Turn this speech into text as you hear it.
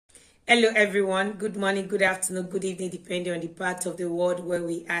Hello everyone, good morning, good afternoon, good evening, depending on the part of the world where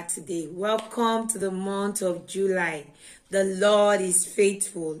we are today. Welcome to the month of July. The Lord is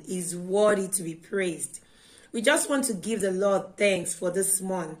faithful, is worthy to be praised. We just want to give the Lord thanks for this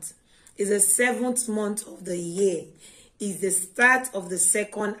month. It's the 7th month of the year. It's the start of the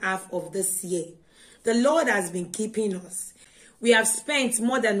second half of this year. The Lord has been keeping us. We have spent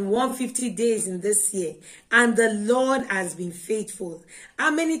more than 150 days in this year, and the Lord has been faithful.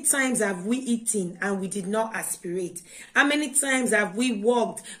 How many times have we eaten and we did not aspirate? How many times have we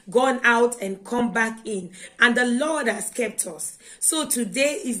walked, gone out and come back in, and the Lord has kept us? So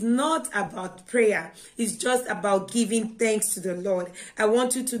today is not about prayer. It's just about giving thanks to the Lord. I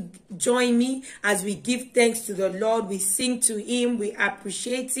want you to join me as we give thanks to the Lord. We sing to him, we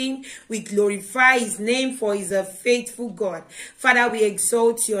appreciate him, we glorify his name, for he's a faithful God. Father, we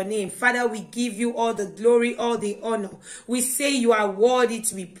exalt your name. Father, we give you all the glory, all the honor. We say you are worthy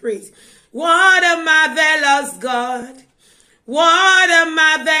to be praised. What a marvelous God. What a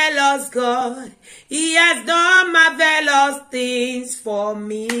marvelous God. He has done marvelous things for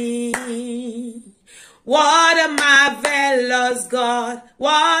me. What a marvelous God.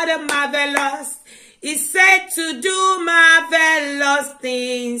 What a marvelous. He said to do marvelous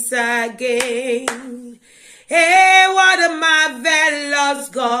things again. Hey, what a marvelous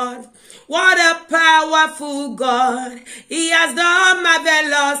God. What a powerful God. He has done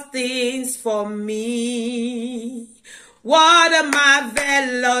marvelous things for me. What a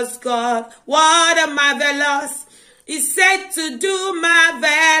marvelous God. What a marvelous. He said to do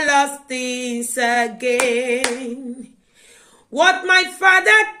marvelous things again. What my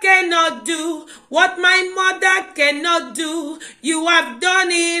father cannot do, what my mother cannot do, you have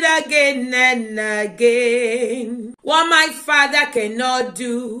done it again and again. What my father cannot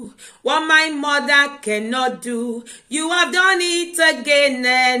do, what my mother cannot do, you have done it again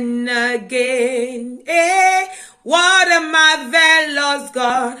and again. Hey, what a marvelous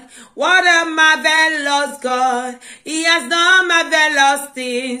God, what a marvelous God. He has done marvelous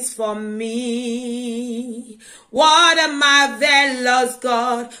things for me. What a marvelous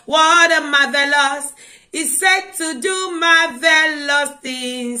God, what a marvelous. He said to do marvelous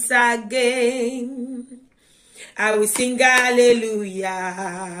things again. I will sing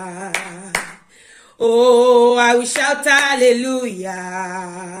hallelujah. Oh, I will shout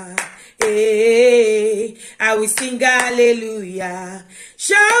hallelujah. Hey, I will sing hallelujah.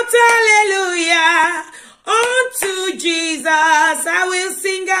 Shout hallelujah. Unto Jesus, I will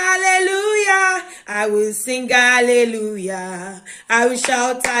sing hallelujah. I will sing hallelujah. I will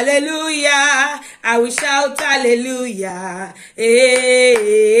shout hallelujah. I will shout hallelujah.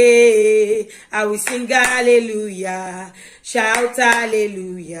 Hey, I will sing hallelujah. Shout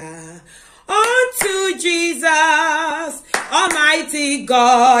hallelujah. Unto Jesus, Almighty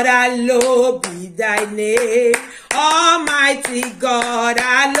God, hallowed be thy name. Almighty God,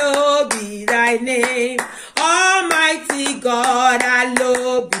 hallowed be thy name. Almighty God,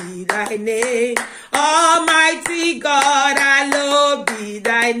 hallowed be thy name. Almighty God, hallowed be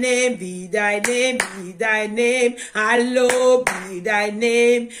thy name, be thy name, be thy name. Hallowed be thy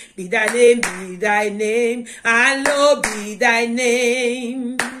name, be thy name, be thy name. Hallowed be thy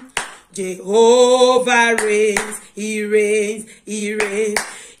name. Jehovah reigns, he reigns, he reigns.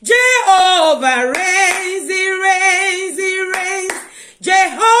 Jehovah reigns, he reigns, he reigns.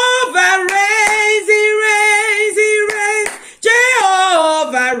 Jehovah reigns, he reigns, he reigns.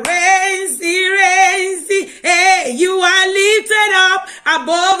 Jehovah reigns, he reigns. Hey, you are lifted up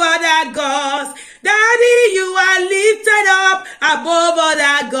above other gods. Daddy, you are lifted up above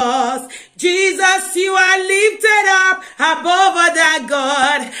other gods. Jesus, you are lifted up above other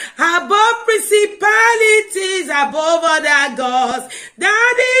God, above principalities, above other gods.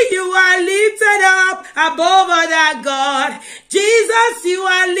 Daddy, you are lifted up above other God. Jesus, you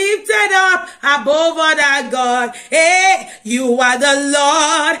are lifted up above other God. Hey, you are the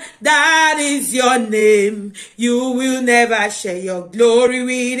Lord, that is your name. You will never share your glory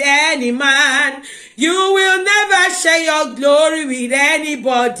with any man. You will never share your glory with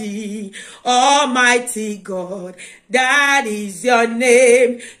anybody. Almighty God, that is your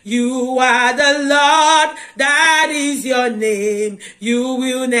name. You are the Lord, that is your name. You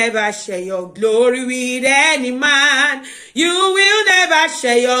will never share your glory with any man. You will never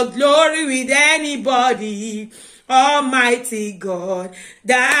share your glory with anybody. Almighty God,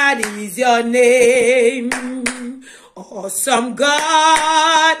 that is your name. Awesome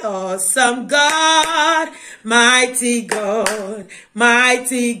God, awesome God, mighty God,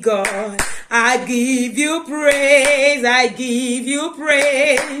 mighty God. I give you praise, I give you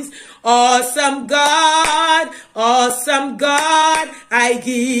praise. Awesome God, awesome God, I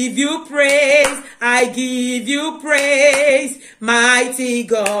give you praise, I give you praise. Mighty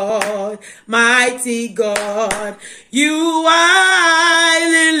God, you are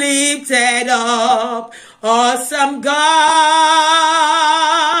highly lifted up. Awesome God,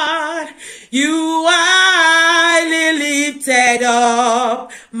 you are highly lifted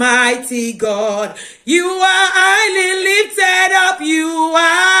up. Mighty God, you are highly lifted up. You are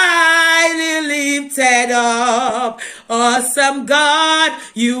highly lifted up. Awesome God,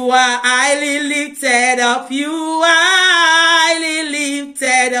 you are highly lifted up. You are highly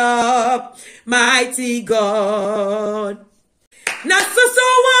lifted up. Mighty God. Na so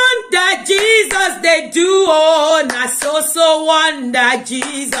wonder Jesus they do, oh, na so wonder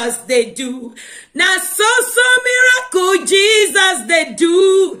Jesus they do. Na so miracle Jesus they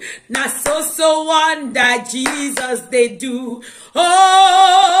do. Na so wonder Jesus they do.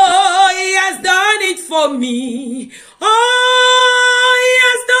 Oh, he has done it for me. Oh, he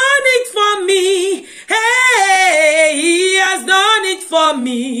has done it for me. Hey, he has done it for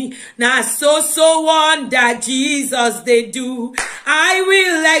me. Na so wonder Jesus they do. I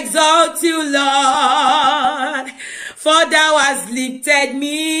will exalt you, Lord, for thou hast lifted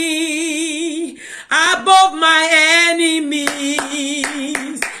me above my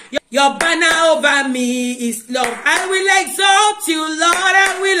enemies. Your banner over me is love. I will exalt you, Lord.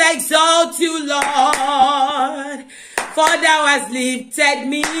 I will exalt you, Lord, for thou hast lifted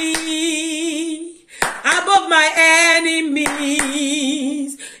me above my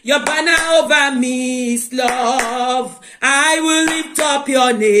enemies. Your banner over me is love. I will lift up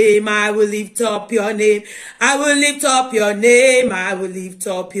your name. I will lift up your name. I will lift up your name. I will lift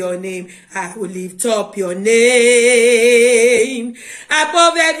up your name. I will lift up your name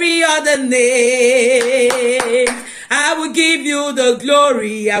above every other name. I will give you the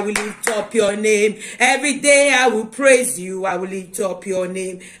glory. I will lift up your name. Every day I will praise you. I will lift up your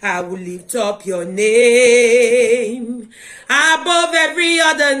name. I will lift up your name above every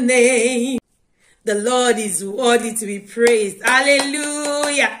other name. The Lord is worthy to be praised.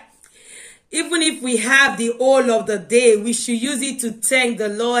 Hallelujah. Even if we have the whole of the day, we should use it to thank the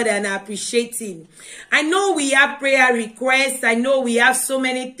Lord and appreciate him. I know we have prayer requests. I know we have so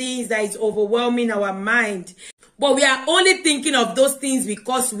many things that is overwhelming our mind. But we are only thinking of those things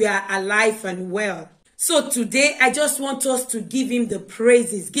because we are alive and well. So today, I just want us to give him the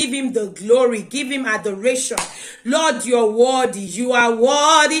praises, give him the glory, give him adoration. Lord, you're worthy. You are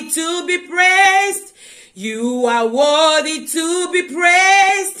worthy to be praised. You are worthy to be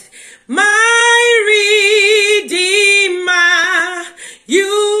praised. My Redeemer,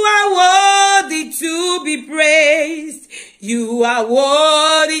 you are worthy to be praised. You are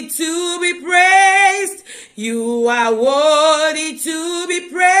worthy to be praised. You are worthy to be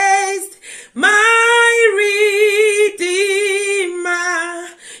praised. My Redeemer,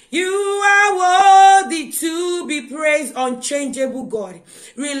 you are worthy to be praised. Unchangeable God,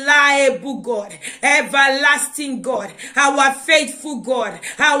 reliable God, everlasting God, our faithful God,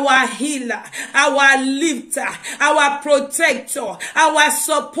 our healer, our lifter, our protector, our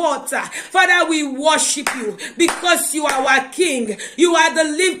supporter. Father, we worship you because you are our King. You are the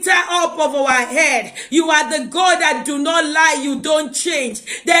lifter up of our head. You are the God that do not lie. You don't change.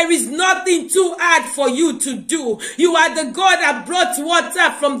 There is nothing too hard for you to do. You are the God that brought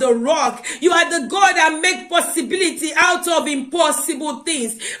water from the rock. You are the God that make possibility out of impossible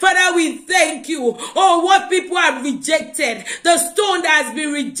things. Father, we thank you. Oh, what people have rejected, the stone that has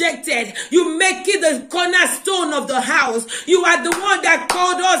been rejected, you make it the cornerstone of the house. You are the one that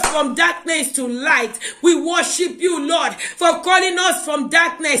called us from darkness to light. We worship you, Lord, for calling us from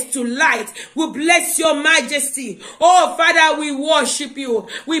darkness to light. We bless your majesty. Oh, Father, we worship you.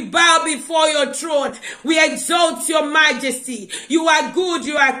 We bow before your throne. We exalt your majesty. You are good,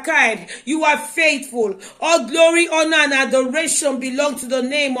 you are kind, you are faithful. All glory, honor, and adoration belong to the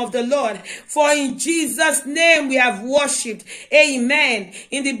name of the Lord. For in Jesus' name we have worshipped. Amen.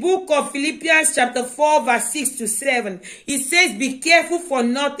 In the book of Philippians chapter 4 verse 6 to 7, it says, be careful for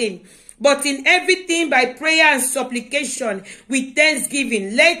nothing, but in everything by prayer and supplication with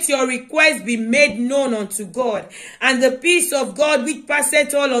thanksgiving, let your requests be made known unto God. And the peace of God, which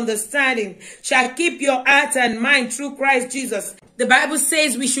passeth all understanding, shall keep your heart and mind through Christ Jesus. The Bible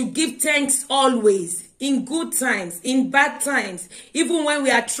says we should give thanks always, in good times, in bad times, even when we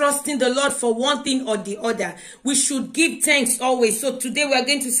are trusting the Lord for one thing or the other, we should give thanks always. So today we are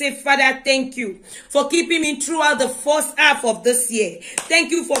going to say, Father, thank you for keeping me throughout the first half of this year.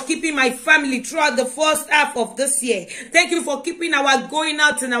 Thank you for keeping my family throughout the first half of this year. Thank you for keeping our going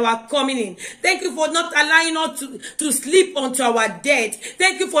out and our coming in. Thank you for not allowing us to sleep onto our death.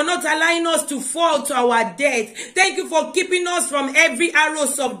 Thank you for not allowing us to fall to our death. Thank you for keeping us from every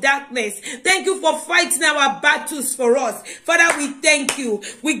arrows of darkness. Thank you for fighting our battles for us. Father, we thank you.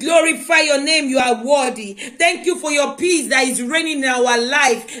 We glorify your name. You are worthy. Thank you for your peace that is reigning in our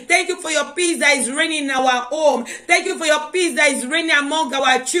life. Thank you for your peace that is reigning in our home. Thank you for your peace that is reigning among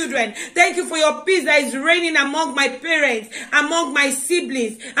our children. Thank you for your peace that is reigning among my parents, among my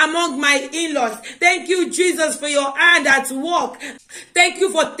siblings, among my in-laws. Thank you, Jesus, for your hand at work. Thank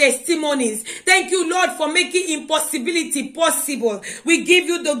you for testimonies. Thank you, Lord, for making impossibility possible. We give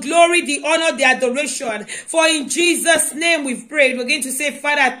you the glory, the honor, the adoration. For in Jesus' name we've prayed. We're going to say,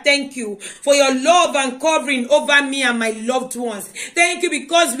 Father, thank you for your love and covering over me and my loved ones. Thank you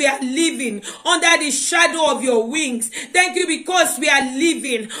because we are living under the shadow of your wings. Thank you because we are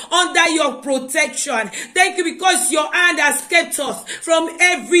living under your protection. Thank you because your hand has kept us from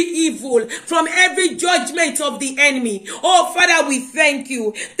every evil, from every judgment of the enemy. Oh, Father, we thank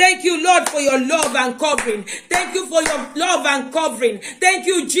you. Thank you, Lord, for your love and covering. Thank you for your love and covering. Thank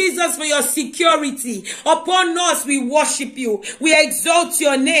you, Jesus, for your security. Upon us, we worship you. We exalt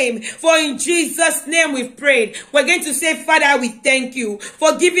your name. For in Jesus' name we've prayed. We're going to say, Father, we thank you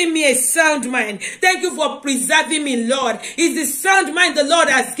for giving me a sound mind. Thank you for preserving me, Lord. It's the sound mind the Lord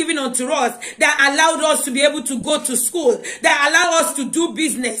has given unto us that allowed us to be able to go to school, that allow us to do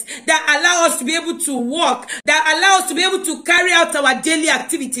business, that allow us to be able to work, that allow us to be able to carry out our daily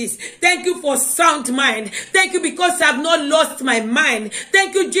activities. Thank you for sound mind. Thank you because I've not lost my mind.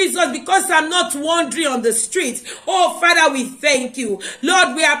 Thank you, Jesus, because I'm not wandering on the streets. Oh, Father, we thank you.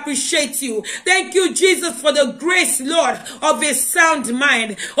 Lord, we appreciate you. Thank you, Jesus, for the grace, Lord, of a sound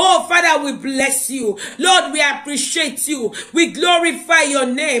mind. Oh, Father, we bless you. Lord, we appreciate you. We glorify your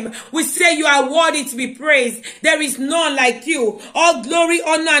name. We say you are worthy to be praised. There is none like you. All glory,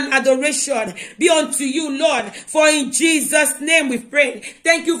 honor, and adoration be unto you, Lord. For in Jesus' name we pray.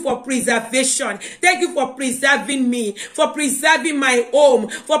 Thank you for preservation. Thank you for preserving me, for preserving my home,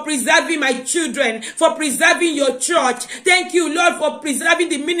 for preserving my children, for preserving your church. Thank you, Lord, for preserving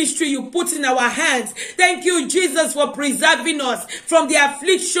the ministry you put in our hands. Thank you, Jesus, for preserving us from the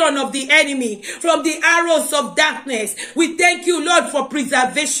affliction of the enemy, from the arrows of darkness. We thank you, Lord, for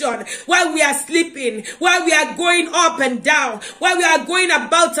preservation. While we are sleeping, while we are going up and down, while we are going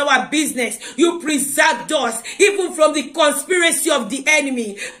about our business, you preserved us, even from the conspiracy of the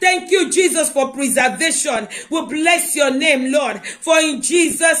enemy. Thank you, Jesus, for preservation. We bless your name, Lord, for in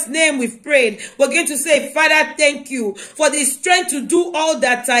Jesus' name we've prayed. We're going to say, Father, thank you for the strength to do all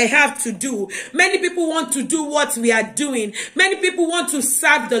that I have to do. Many people want to do what we are doing. Many people want to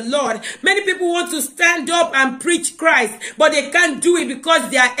serve the Lord. Many people want to stand up and preach Christ, but they can't do it because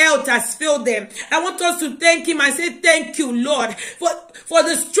their health has failed them. I want us to thank him and say, thank you, Lord, for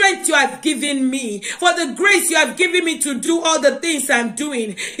the strength you have given me, for the grace you have given me to do all the things I'm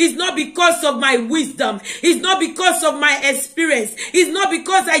doing. It's not because of my wisdom. It's not because of my experience. It's not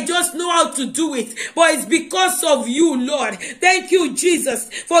because I just know how to do it, but it's because of you, Lord. Thank you, Jesus,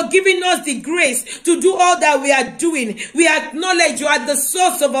 for giving us the grace to do all that we are doing. We acknowledge you are the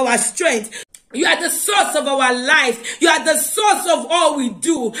source of our strength. You are the source of our life. You are the source of all we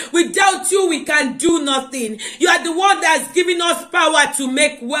do. Without you, we can do nothing. You are the one that's given us power to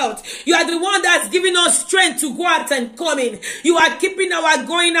make wealth. You are the one that's given us strength to go out and come in. You are keeping our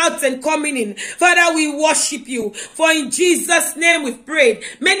going out and coming in. Father, we worship you. For in Jesus' name we've prayed.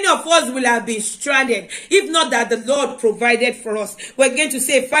 Many of us will have been stranded, if not that the Lord provided for us. We're going to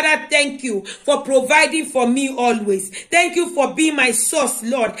say, Father, thank you for providing for me always. Thank you for being my source,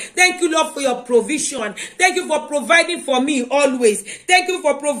 Lord. Thank you, Lord, for your provision. Thank you for providing for me always. Thank you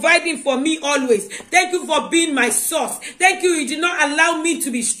for providing for me always. Thank you for being my source. Thank you. You did not allow me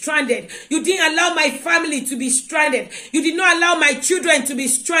to be stranded. You didn't allow my family to be stranded. You did not allow my children to be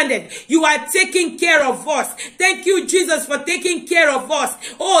stranded. You are taking care of us. Thank you, Jesus, for taking care of us.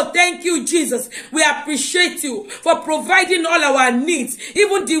 Oh, thank you, Jesus. We appreciate you for providing all our needs.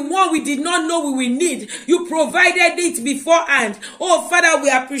 Even the one we did not know we will need. You provided it beforehand. Oh, Father,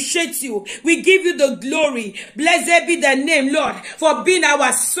 we appreciate you. We We give you the glory. Blessed be the name, Lord, for being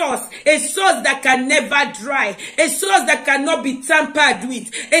our source, a source that can never dry, a source that cannot be tampered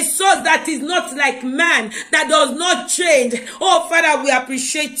with, a source that is not like man, that does not change. Oh, Father, we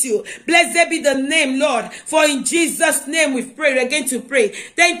appreciate you. Blessed be the name, Lord, for in Jesus' name we've prayed. We're going to pray.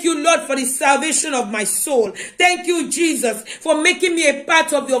 Thank you, Lord, for the salvation of my soul. Thank you, Jesus, for making me a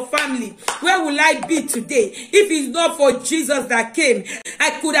part of your family. Where will I be today if it's not for Jesus that came?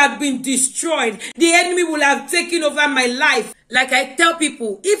 I could have been destroyed. The enemy will have taken over my life. Like I tell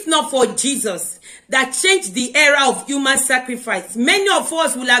people, if not for Jesus that changed the era of human sacrifice, many of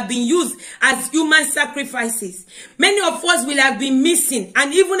us will have been used as human sacrifices. Many of us will have been missing,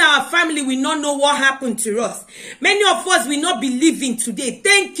 and even our family will not know what happened to us. Many of us will not be living today.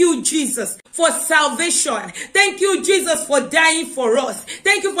 Thank you, Jesus, for salvation. Thank you, Jesus, for dying for us.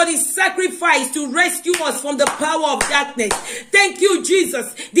 Thank you for the sacrifice to rescue us from the power of darkness. Thank you,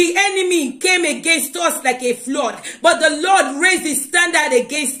 Jesus. The enemy came against us like a flood, but the Lord raised his standard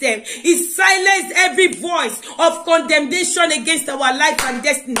against them. He silenced every voice of condemnation against our life and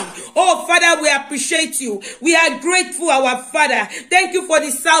destiny. Oh, Father, we appreciate you. We are grateful, our Father. Thank you for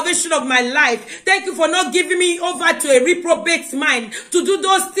the salvation of my life. Thank you for not giving me over to a reprobate mind to do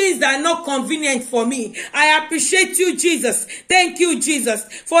those things that are not convenient for me. I appreciate you, Jesus. Thank you, Jesus.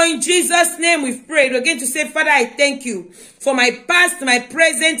 For in Jesus' name we've prayed. We're going to say, Father, I thank you for my past, my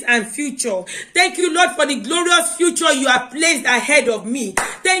present, and future. Thank you, Lord, for the glorious future you have placed ahead of me.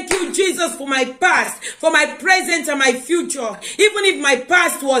 Thank you, Jesus, for my past, for my present, and my future. Even if my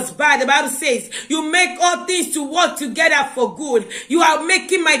past was bad, the Bible says, you make all things to work together for good. You are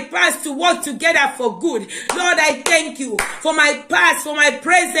making my past to work together for good. Lord, I thank you for my past, for my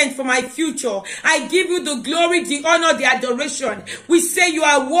present, for my future. I give you the glory, the honor, the adoration. We say you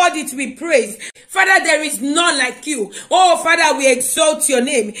are worthy to be praised. Father, there is none like you. Oh, Father, we exalt your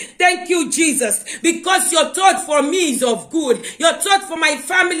name. Thank you, Jesus, because your thought for me is of good. Your thought for my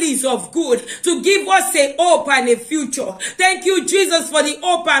family is of good, to give us a hope and a future. Thank you, Jesus, for the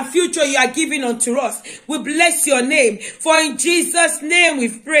hope and future you are giving unto us. We bless your name, for in Jesus' name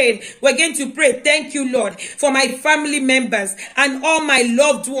we've prayed. We're going to pray. Thank you, Lord, for my family members and all my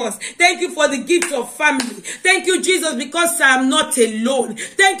loved ones. Thank you for the gift of family. Thank you, Jesus, because I am not alone.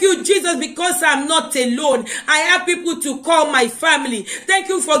 Thank you, Jesus, because I'm not alone. I have people to call my family. Thank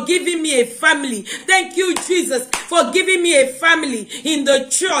you for giving me a family. Thank you, Jesus, for giving me a family in the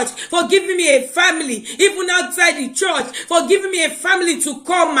church, for giving me a family even outside the church, for giving me a family to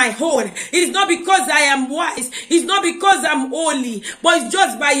call my own. It is not because I am wise, it's not because I'm holy, but it's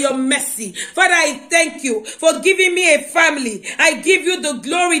just by your mercy. Father, I thank you for giving me a family. I give you the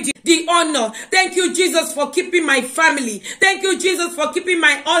glory, the honor. Thank you, Jesus, for keeping my family. Thank you, Jesus, for keeping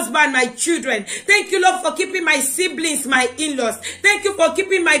my husband, my children. Thank you, Lord, for keeping my siblings, my in-laws. Thank you for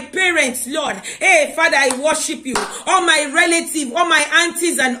keeping my parents, Lord. Hey, Father, I worship you. All my relatives, all my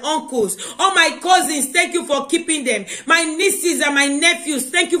aunties and uncles, all my cousins, thank you for keeping them. My nieces and my nephews,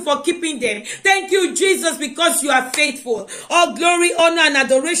 thank you for keeping them. Thank you, Jesus, because you are faithful. All glory, honor, and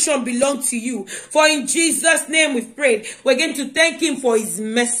adoration belong to you. For in Jesus' name we've prayed. We're going to thank him for his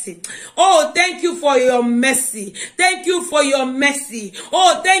mercy. Oh, thank you for your mercy. Thank you for your mercy.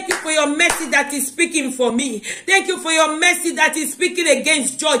 Oh, thank you for your mercy that is speaking for me. Thank you for your mercy that is speaking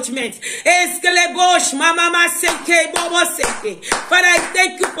against judgment. Father, I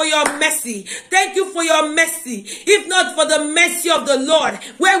thank you for your mercy. Thank you for your mercy. If not for the mercy of the Lord,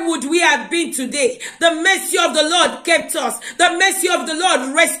 where would we have been today? The mercy of the Lord kept us. The mercy of the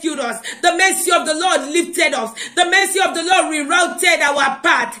Lord rescued us. The mercy of the Lord lifted us. The mercy of the Lord rerouted our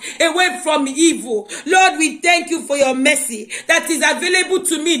path away from evil. Lord, we thank you for your mercy that is available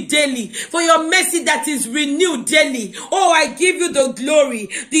to me daily, for your mercy that is renewed daily. Oh, I give you the glory,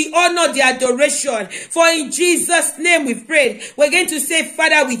 the honor, the adoration. For in Jesus' name we've prayed. We're going to say,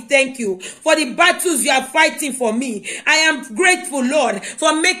 Father, we thank you for the battles you are fighting for me. I am grateful, Lord,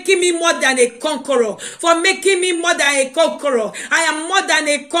 for making me more than a conqueror, for making me more than a conqueror. I am more than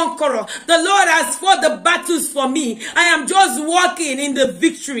a conqueror. The Lord has fought the battles for me. I am just walking in the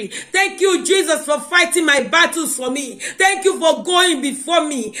victory. Thank you, Jesus, for fighting my battles for me. Thank you for going before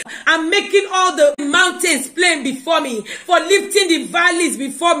me and making all the mountains plain before me, for lifting the valleys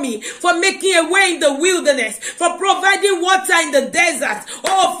before me, for making a way in the wilderness, for providing water in the desert.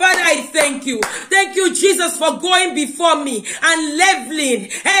 Oh, Oh, Father, I thank you. Thank you, Jesus, for going before me and leveling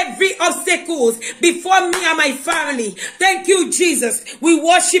every obstacles before me and my family. Thank you, Jesus. We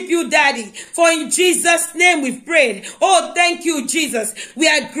worship you, Daddy, for in Jesus' name we've prayed. Oh, thank you, Jesus. We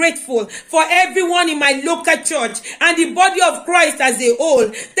are grateful for everyone in my local church and the body of Christ as a whole.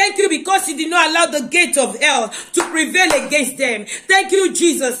 Thank you because you did not allow the gate of hell to prevail against them. Thank you,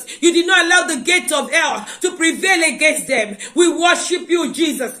 Jesus. You did not allow the gate of hell to prevail against them. We worship you,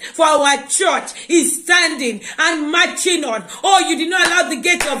 Jesus, for our church is standing and marching on. Oh, you did not allow the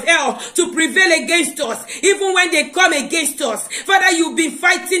gate of hell to prevail against us, even when they come against us. Father, you've been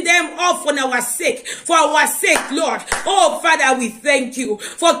fighting them off on our sake, for our sake, Lord. Oh, Father, we thank you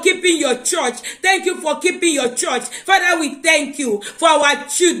for keeping your church. Thank you for keeping your church. Father, we thank you for our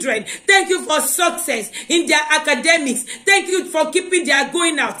children. Thank you for success in their academics. Thank you for keeping their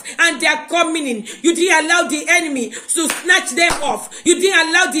going out and their coming in. You didn't allow the enemy to snatch them off. You didn't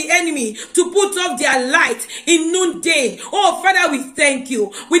allow the enemy to put off their light in noonday. Oh, Father, we thank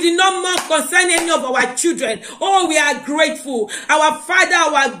you. We did not mourn concerning any of our children. Oh, we are grateful. Our Father,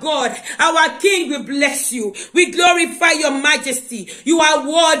 our God, our King, we bless you. We glorify your majesty. You are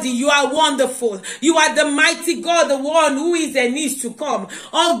worthy. You are wonderful. You are the mighty God, the one who is and is to come.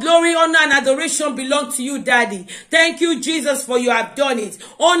 All glory, honor, and adoration belong to you, Daddy. Thank you, Jesus, for you have done it.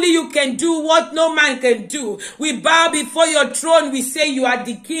 Only you can do what no man can do. We bow before your throne. We say you are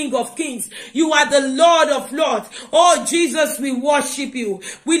the King of kings. You are the Lord of lords. Oh, Jesus, we worship you.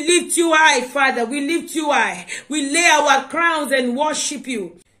 We lift you high, Father. We lift you high. We lay our crowns and worship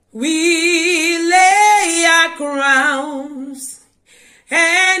you. We lay our crowns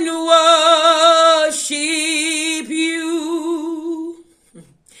and worship you.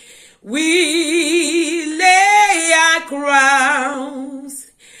 We lay our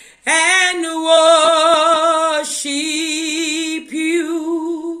crowns and worship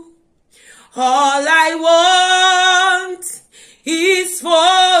you. All I want is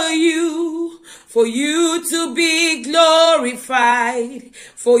for you to be glorified,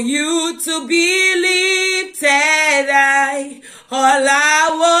 for you to be lifted high. All I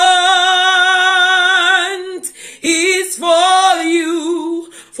want is for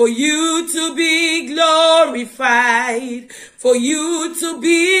you to be glorified, for you to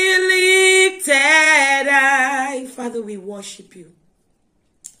be lifted high. Father, we worship you.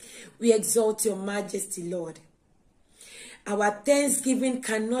 We exalt your majesty, Lord. Our thanksgiving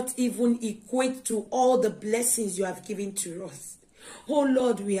cannot even equate to all the blessings you have given to us. Oh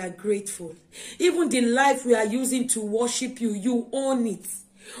Lord, we are grateful. Even the life we are using to worship you, you own it.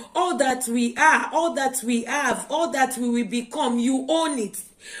 All that we are, all that we have, all that we will become, you own it.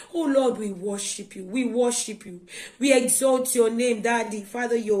 Oh Lord, we worship you. We worship you. We exalt your name, Daddy.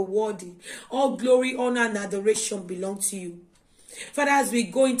 Father, you're worthy. All glory, honor, and adoration belong to you. Father, as we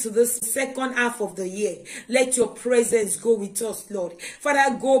go into this second half of the year, let your presence go with us, Lord.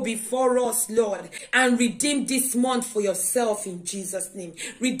 Father, go before us, Lord, and redeem this month for yourself in Jesus' name.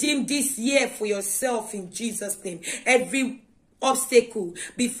 Redeem this year for yourself in Jesus' name. Every obstacle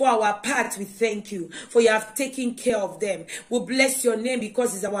before our path, we thank you for you have taken care of them. We bless your name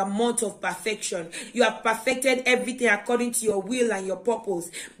because it's our month of perfection. You have perfected everything according to your will and your purpose.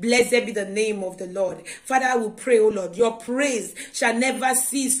 Blessed be the name of the Lord. Father, I will pray, oh Lord, your praise shall never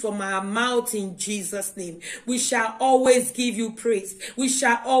cease from our mouth in Jesus' name. We shall always give you praise. We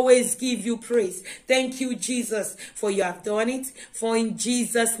shall always give you praise. Thank you, Jesus, for you have done it. For in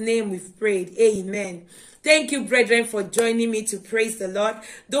Jesus' name we've prayed. Amen. Thank you, brethren, for joining me to praise the Lord.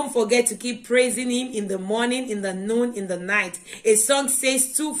 Don't forget to keep praising him in the morning, in the noon, in the night. A song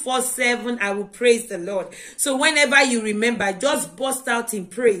says 247, I will praise the Lord. So whenever you remember, just burst out in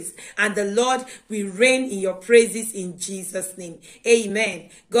praise, and the Lord will reign in your praises in Jesus' name. Amen.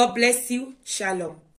 God bless you. Shalom.